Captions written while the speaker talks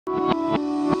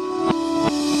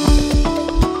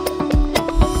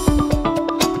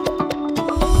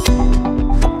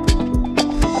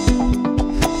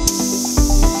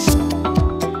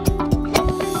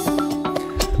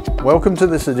Welcome to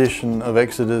this edition of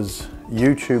EXIDA's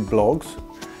YouTube blogs,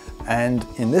 and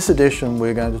in this edition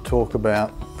we're going to talk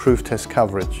about proof test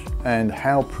coverage and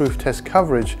how proof test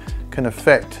coverage can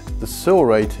affect the SIL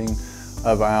rating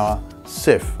of our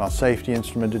SIF, our safety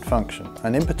instrumented function.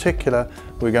 And in particular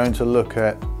we're going to look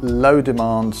at low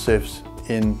demand SIFs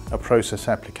in a process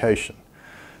application.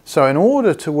 So in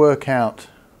order to work out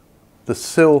the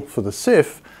SIL for the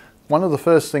SIF, one of the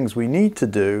first things we need to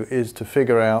do is to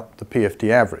figure out the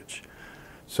PFDavg.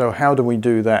 So how do we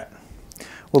do that?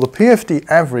 Well, the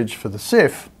PFDavg for the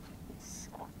SIF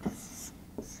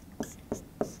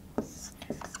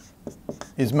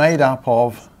is made up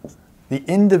of the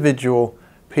individual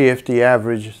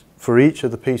PFDavg for each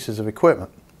of the pieces of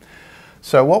equipment.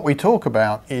 So what we talk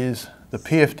about is the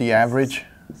PFDavg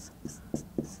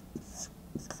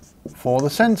for the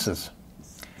sensors.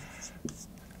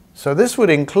 So this would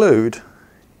include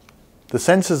the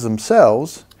sensors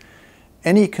themselves,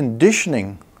 any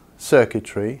conditioning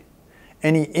circuitry,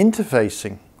 any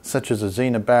interfacing such as a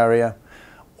Zener barrier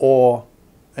or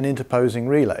an interposing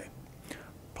relay.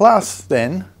 Plus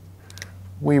then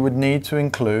we would need to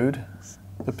include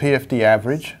the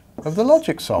PFDavg of the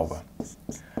logic solver.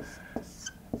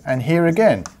 And here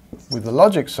again, with the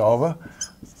logic solver,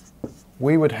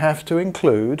 we would have to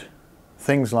include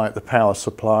things like the power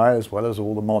supply as well as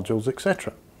all the modules,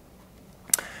 etc.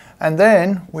 And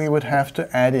then we would have to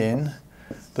add in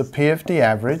the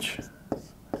PFDavg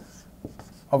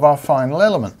of our final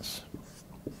elements,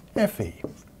 FE.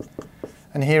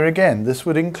 And here again, this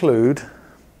would include,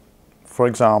 for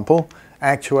example,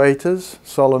 actuators,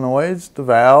 solenoids, the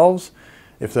valves.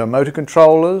 If there are motor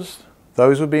controllers,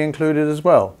 those would be included as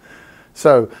well.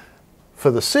 So for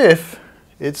the SIF,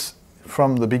 it's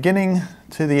from the beginning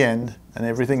to the end and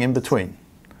everything in between.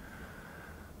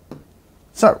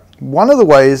 So one of the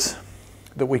ways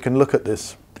that we can look at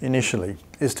this initially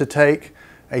is to take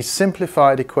a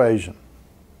simplified equation.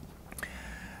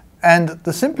 And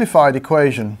the simplified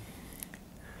equation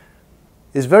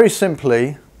is very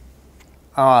simply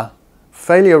our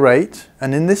failure rate,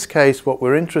 and in this case what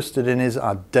we're interested in is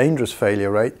our dangerous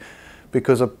failure rate,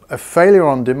 because a failure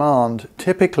on demand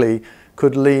typically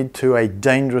could lead to a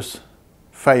dangerous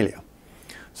failure.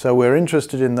 So we're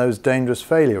interested in those dangerous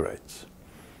failure rates.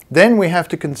 Then we have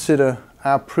to consider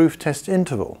our proof test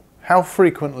interval. How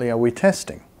frequently are we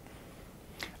testing?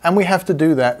 And we have to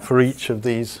do that for each of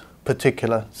these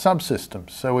particular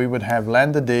subsystems. So we would have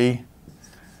lambda d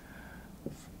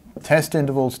test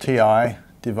intervals Ti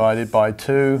divided by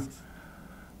 2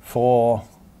 for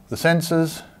the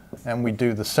sensors, and we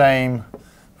do the same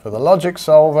for the logic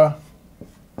solver,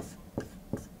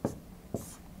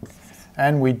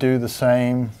 and we do the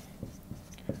same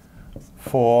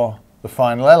for the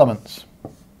final elements.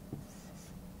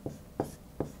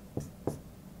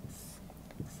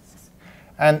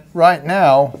 And right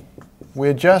now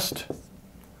we're just,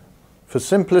 for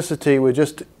simplicity, we're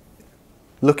just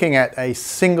looking at a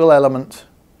single element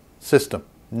system,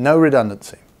 no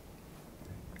redundancy.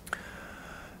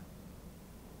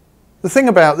 The thing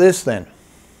about this then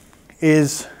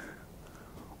is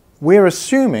we're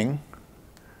assuming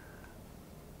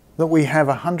that we have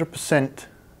 100%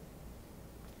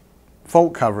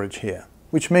 fault coverage here,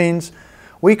 which means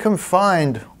we can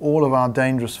find all of our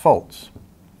dangerous faults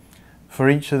for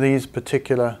each of these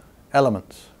particular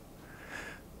elements.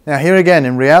 Now here again,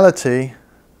 in reality,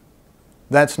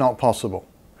 that's not possible.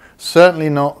 Certainly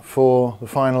not for the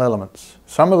final elements.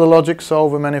 Some of the logic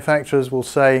solver manufacturers will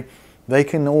say they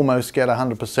can almost get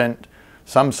 100%,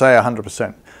 some say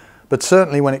 100%. But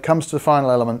certainly when it comes to the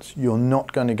final elements, you're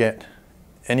not going to get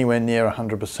anywhere near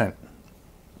 100%.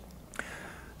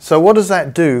 So what does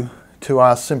that do to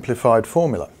our simplified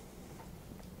formula?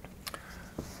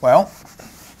 Well,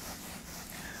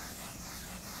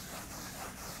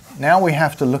 now we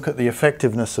have to look at the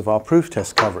effectiveness of our proof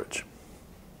test coverage.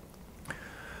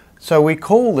 So we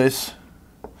call this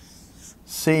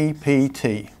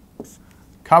CPT,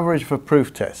 coverage for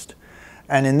proof test.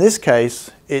 And in this case,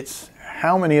 it's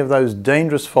how many of those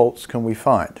dangerous faults can we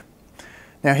find.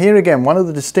 Now here again, one of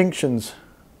the distinctions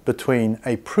between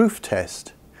a proof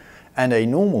test and a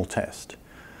normal test.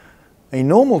 A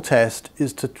normal test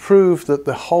is to prove that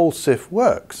the whole SIF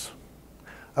works.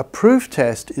 A proof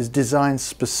test is designed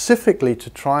specifically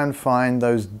to try and find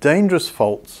those dangerous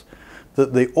faults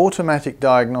that the automatic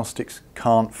diagnostics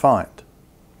can't find.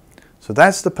 So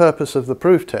that's the purpose of the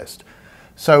proof test.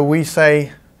 So we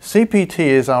say CPT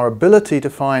is our ability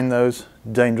to find those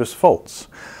dangerous faults.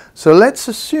 So let's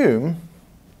assume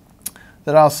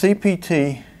that our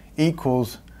CPT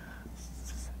equals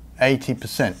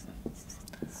 80%.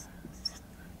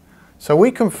 So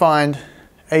we can find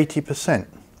 80%.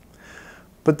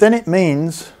 But then it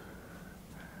means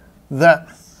that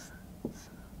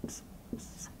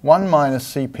 1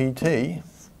 minus CPT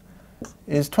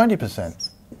is 20%.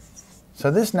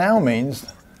 So this now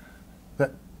means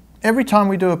that every time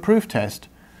we do a proof test,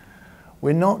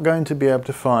 we're not going to be able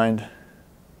to find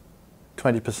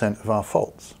 20% of our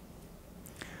faults.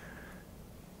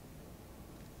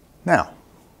 Now,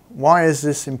 why is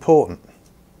this important?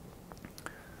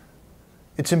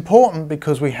 It's important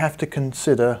because we have to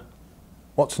consider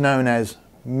what's known as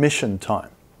mission time.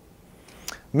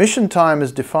 Mission time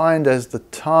is defined as the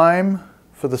time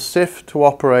for the SIF to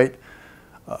operate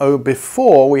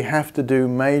before we have to do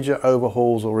major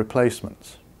overhauls or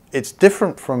replacements. It's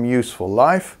different from useful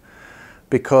life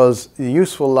because the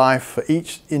useful life for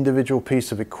each individual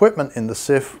piece of equipment in the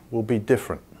SIF will be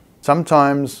different.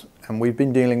 Sometimes, and we've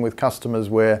been dealing with customers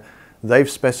where they've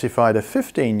specified a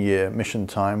 15-year mission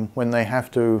time when they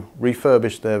have to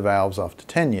refurbish their valves after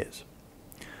 10 years.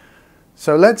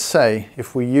 So let's say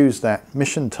if we use that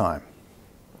mission time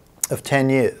of 10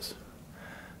 years.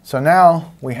 So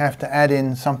now we have to add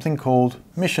in something called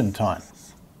mission time.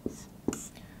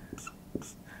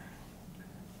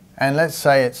 And let's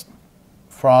say it's,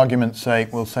 for argument's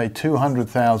sake, we'll say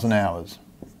 200,000 hours.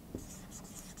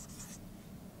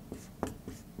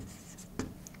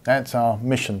 That's our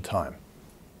mission time.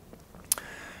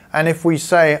 And if we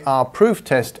say our proof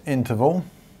test interval,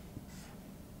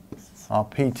 our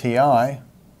PTI,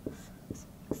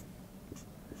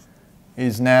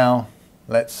 is now,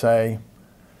 let's say,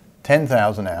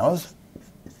 10,000 hours,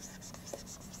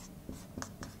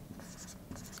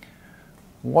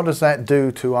 what does that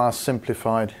do to our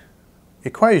simplified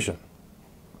equation?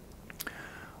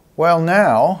 Well,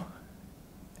 now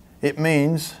it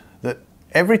means that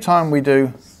every time we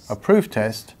do a proof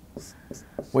test,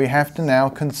 we have to now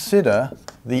consider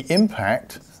the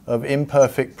impact of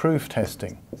imperfect proof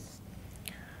testing.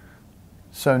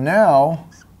 So now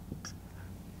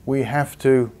we have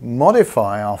to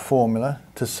modify our formula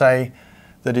to say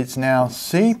that it's now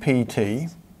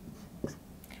CPT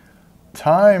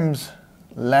times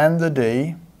lambda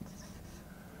d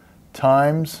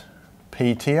times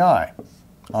PTI,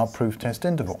 our proof test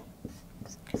interval,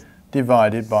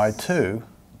 divided by 2.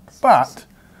 But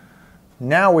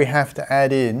now we have to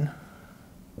add in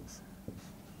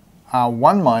our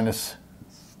 1 minus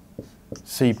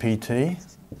CPT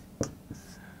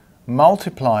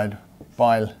multiplied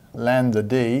by lambda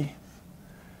d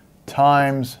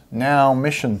times now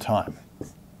mission time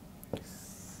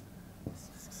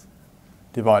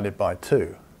divided by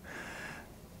 2.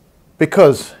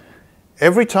 Because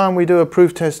every time we do a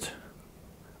proof test,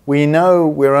 we know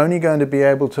we're only going to be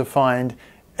able to find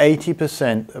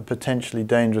 80% of potentially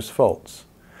dangerous faults.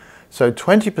 So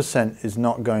 20% is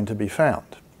not going to be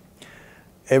found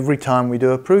every time we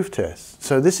do a proof test.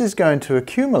 So this is going to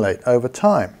accumulate over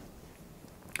time.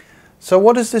 So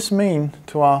what does this mean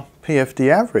to our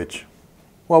PFDavg?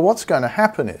 Well, what's going to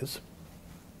happen is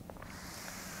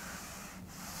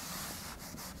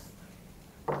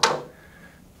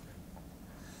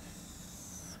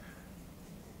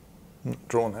not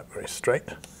drawn that very straight.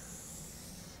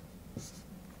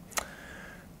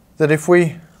 That if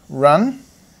we run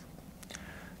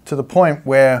to the point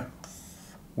where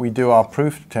we do our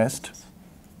proof test,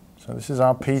 so this is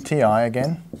our PTI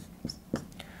again,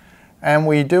 and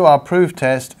we do our proof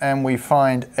test and we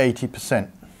find 80%.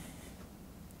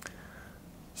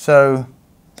 So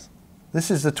this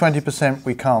is the 20%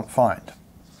 we can't find.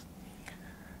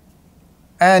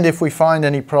 And if we find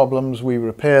any problems, we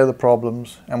repair the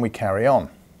problems and we carry on.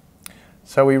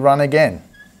 So we run again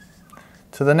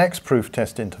to the next proof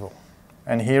test interval.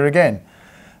 And here again,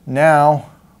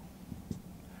 now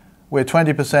we're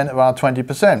 20% of our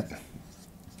 20%.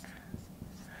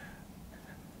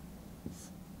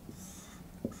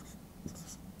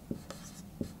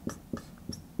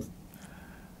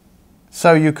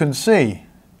 So you can see,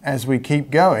 as we keep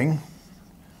going,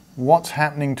 what's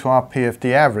happening to our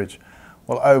PFDavg.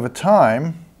 Well, over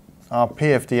time, our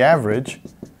PFDavg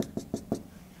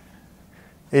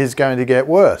is going to get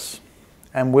worse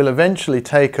and will eventually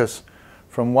take us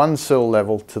from one SIL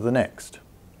level to the next.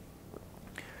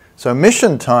 So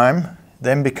mission time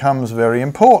then becomes very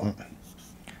important,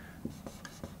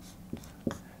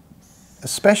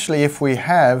 especially if we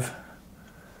have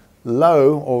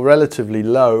low or relatively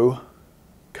low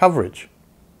coverage.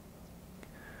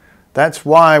 That's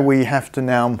why we have to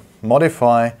now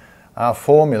modify our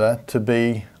formula to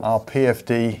be our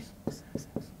PFDavg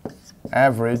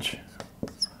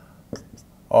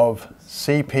of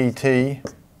CPT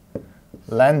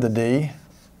lambda d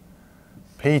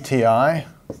PTI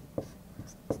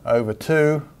over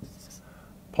 2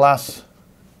 plus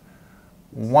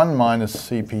 1 minus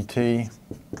CPT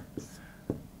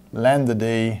lambda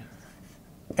d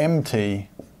mt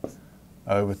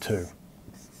over 2.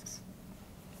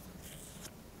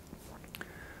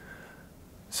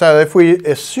 So if we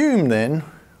assume then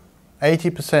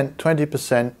 80%,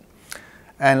 20%,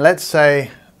 and let's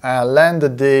say our lambda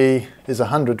d is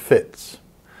 100 fits.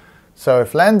 So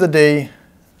if lambda d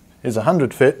is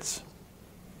 100 fits,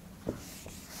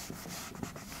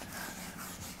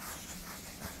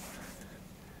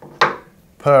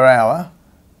 per hour,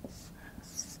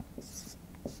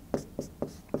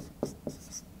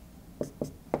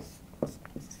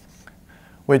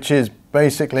 which is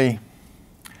basically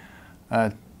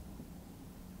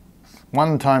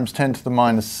 1 times 10 to the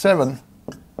minus 7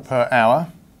 per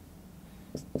hour,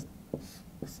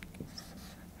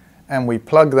 and we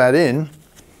plug that in,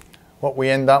 what we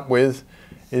end up with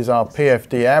is our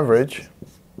PFDavg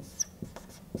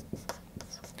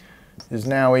is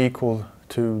now equal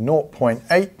to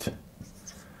 0.8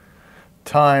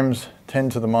 times 10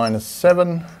 to the minus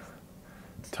 7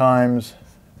 times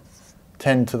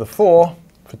 10 to the 4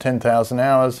 for 10,000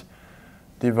 hours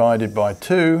divided by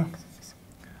 2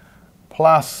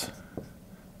 plus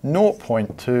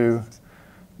 0.2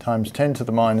 times 10 to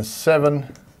the minus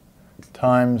 7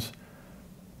 times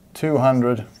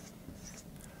 200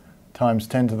 times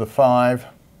 10 to the 5,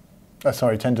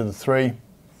 10 to the 3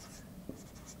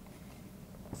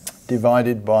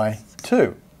 divided by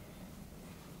 2.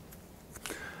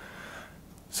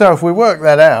 So if we work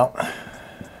that out,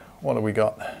 what have we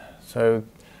got? So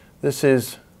this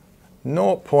is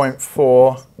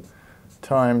 0.4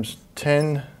 times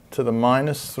 10 to the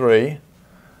minus 3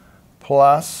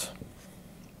 plus,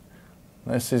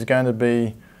 this is going to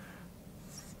be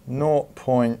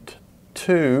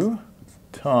 0.2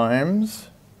 times,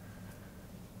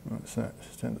 what's that,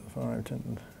 10 to the 5,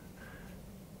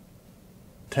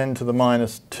 10 to the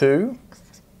minus 2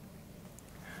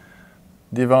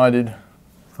 divided,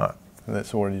 oh,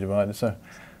 that's already divided, so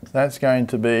that's going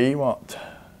to be what?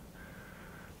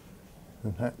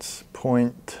 That's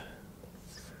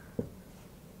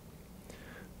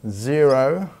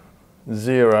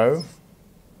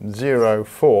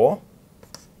 0.0004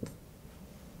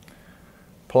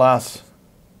 plus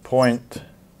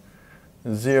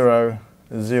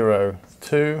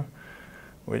 0.002,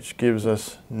 which gives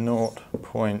us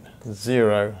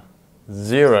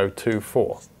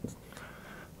 0.0024,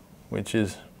 which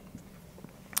is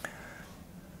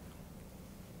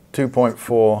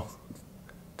 2.4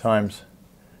 times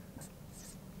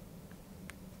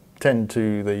 10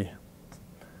 to the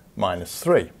minus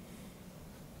 3.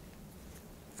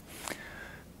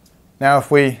 Now if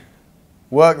we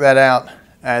work that out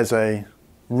as a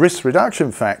risk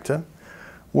reduction factor,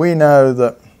 we know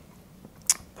that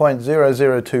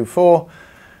 0.0024,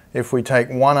 if we take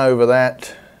 1 over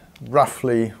that,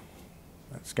 roughly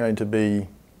that's going to be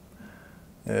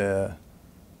a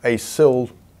SIL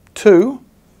 2,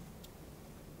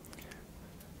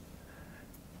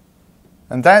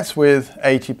 and that's with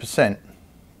 80%.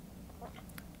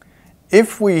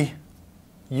 If we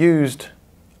used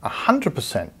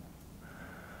 100%,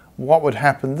 what would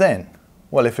happen then?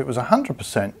 Well, if it was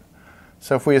 100%,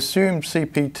 so if we assume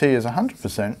CPT is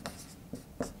 100%,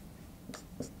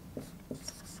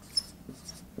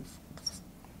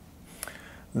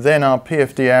 then our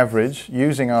PFDavg,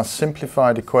 using our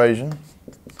simplified equation,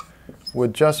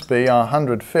 would just be our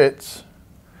 100 fits,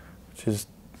 which is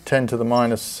 10 to the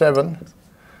minus 7,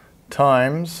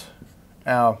 times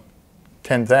our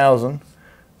 10,000,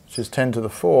 which is 10 to the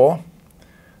 4,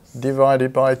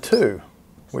 divided by 2,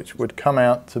 which would come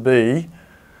out to be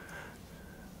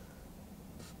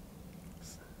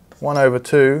 1 over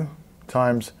 2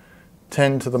 times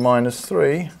 10 to the minus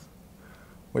 3,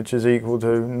 which is equal to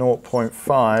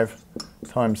 0.5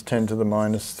 times 10 to the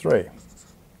minus 3.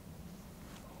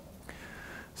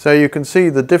 So you can see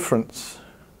the difference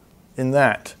in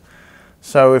that.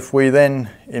 So if we then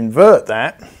invert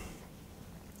that,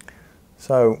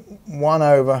 so 1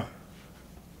 over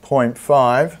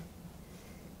 0.5,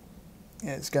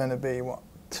 it's going to be what,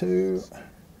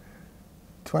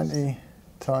 220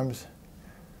 times,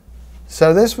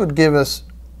 so this would give us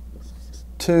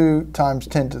 2 times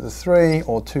 10 to the 3,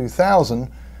 or 2,000,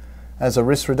 as a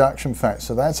risk reduction factor.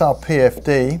 So that's our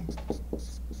PFD,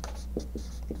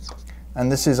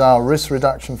 and this is our risk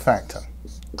reduction factor.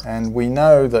 And we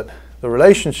know that the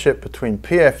relationship between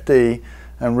PFD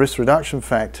and risk reduction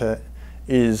factor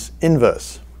is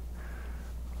inverse.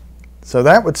 So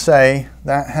that would say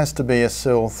that has to be a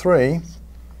SIL 3.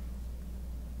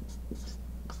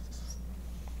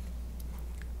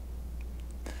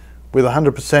 With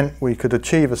 100% we could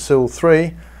achieve a SIL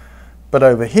 3, but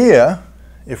over here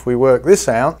if we work this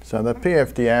out, so the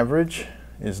PFDavg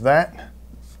is that,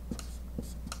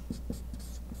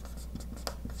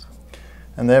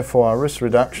 and therefore our risk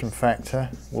reduction factor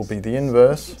will be the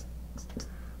inverse,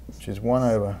 which is 1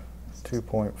 over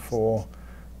 2.4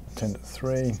 10 to the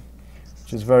 3,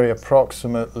 which is very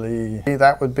approximately,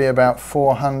 that would be about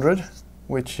 400,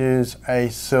 which is a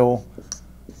SIL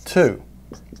 2.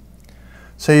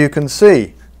 So you can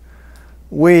see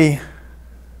we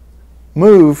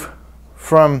move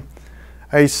from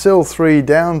a SIL 3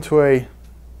 down to a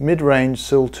mid-range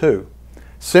SIL 2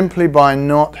 simply by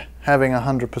not having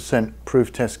 100%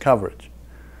 proof test coverage.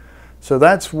 So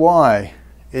that's why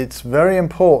it's very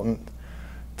important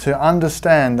to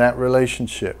understand that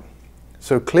relationship.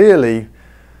 So clearly,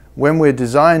 when we're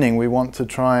designing, we want to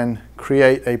try and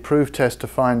create a proof test to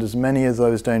find as many of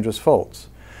those dangerous faults.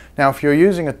 Now, if you're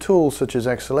using a tool such as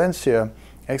Excellencia,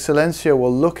 Excellencia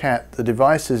will look at the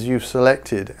devices you've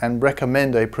selected and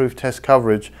recommend a proof test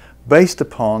coverage based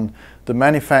upon the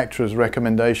manufacturer's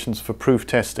recommendations for proof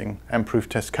testing and proof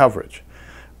test coverage.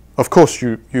 Of course,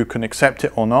 you can accept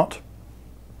it or not,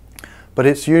 but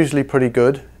it's usually pretty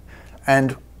good,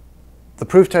 and the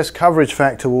proof test coverage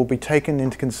factor will be taken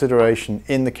into consideration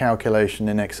in the calculation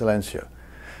in Excellencia.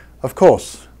 Of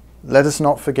course, let us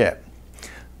not forget,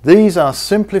 these are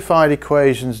simplified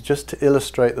equations just to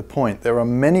illustrate the point. There are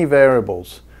many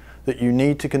variables that you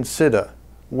need to consider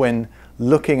when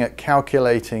looking at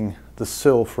calculating the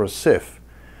SIL for a SIF,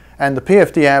 and the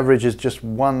PFDavg is just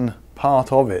one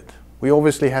part of it. We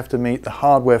obviously have to meet the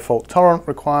hardware fault tolerant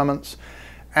requirements,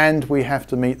 and we have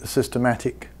to meet the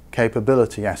systematic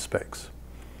capability aspects.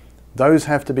 Those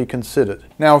have to be considered.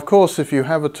 Now, of course, if you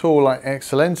have a tool like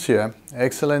Excellencia,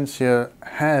 Excellencia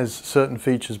has certain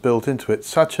features built into it,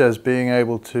 such as being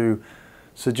able to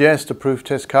suggest a proof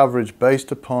test coverage based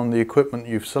upon the equipment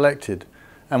you've selected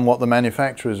and what the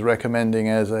manufacturer is recommending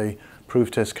as a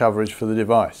proof test coverage for the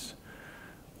device.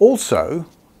 Also,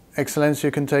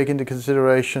 Excellencia can take into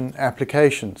consideration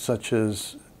applications such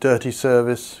as dirty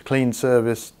service, clean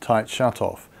service, tight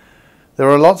shutoff. There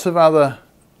are lots of other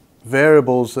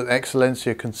variables that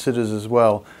Excellencia considers as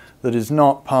well that is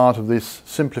not part of this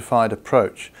simplified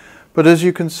approach. But as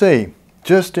you can see,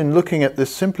 just in looking at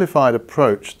this simplified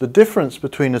approach, the difference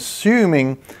between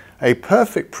assuming a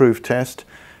perfect proof test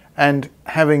and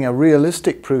having a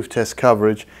realistic proof test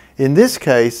coverage in this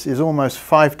case is almost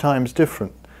 5 times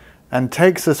different, and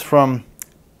takes us from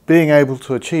being able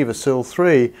to achieve a SIL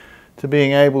 3 to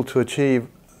being able to achieve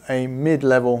a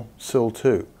mid-level SIL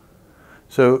 2.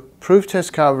 So proof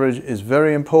test coverage is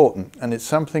very important, and it's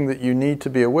something that you need to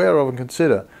be aware of and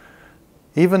consider.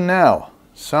 Even now,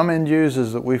 some end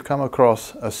users that we've come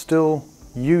across are still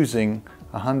using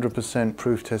 100%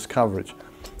 proof test coverage.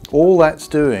 All that's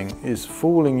doing is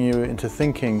fooling you into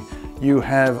thinking you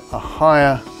have a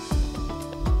higher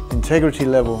integrity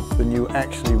level than you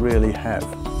actually really have.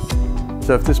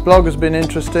 So if this blog has been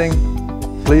interesting,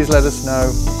 please let us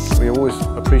know. We always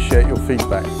appreciate your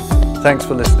feedback. Thanks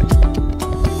for listening.